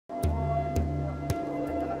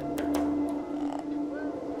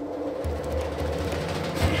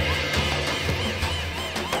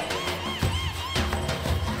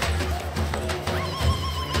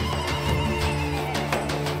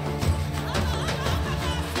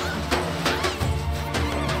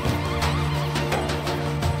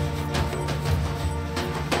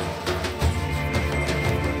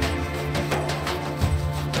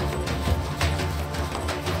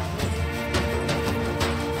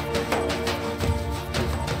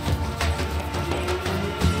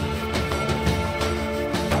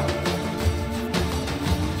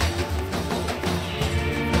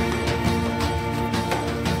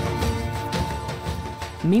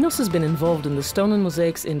Minos has been involved in the stone and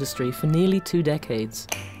mosaics industry for nearly 2 decades.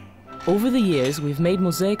 Over the years, we've made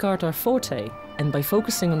mosaic art our forte, and by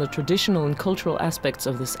focusing on the traditional and cultural aspects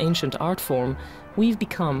of this ancient art form, we've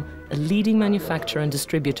become a leading manufacturer and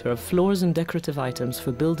distributor of floors and decorative items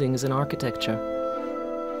for buildings and architecture.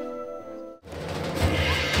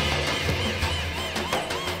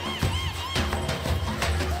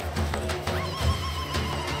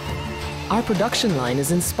 Our production line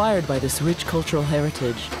is inspired by this rich cultural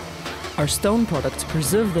heritage. Our stone products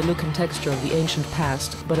preserve the look and texture of the ancient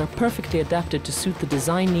past, but are perfectly adapted to suit the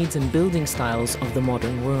design needs and building styles of the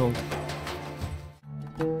modern world.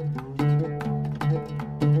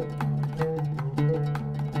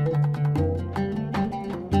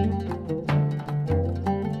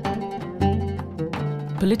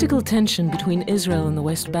 Political tension between Israel and the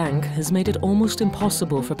West Bank has made it almost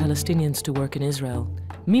impossible for Palestinians to work in Israel.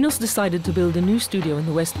 Minos decided to build a new studio in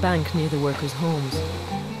the West Bank near the workers' homes.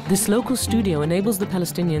 This local studio enables the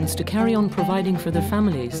Palestinians to carry on providing for their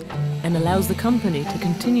families and allows the company to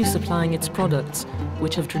continue supplying its products,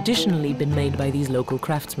 which have traditionally been made by these local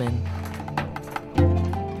craftsmen.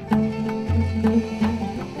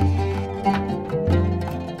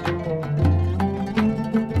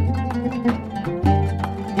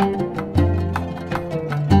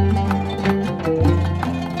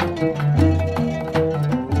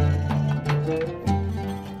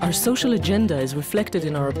 Our social agenda is reflected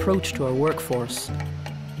in our approach to our workforce.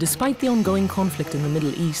 Despite the ongoing conflict in the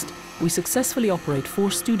Middle East, we successfully operate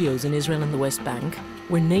 4 studios in Israel and the West Bank,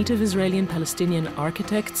 where native Israeli and Palestinian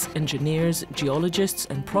architects, engineers, geologists,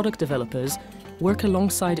 and product developers work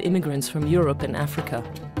alongside immigrants from Europe and Africa.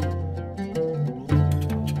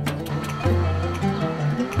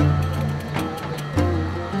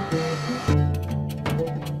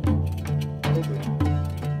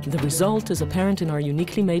 The result is apparent in our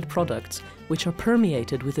uniquely made products, which are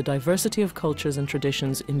permeated with the diversity of cultures and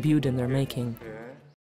traditions imbued in their making.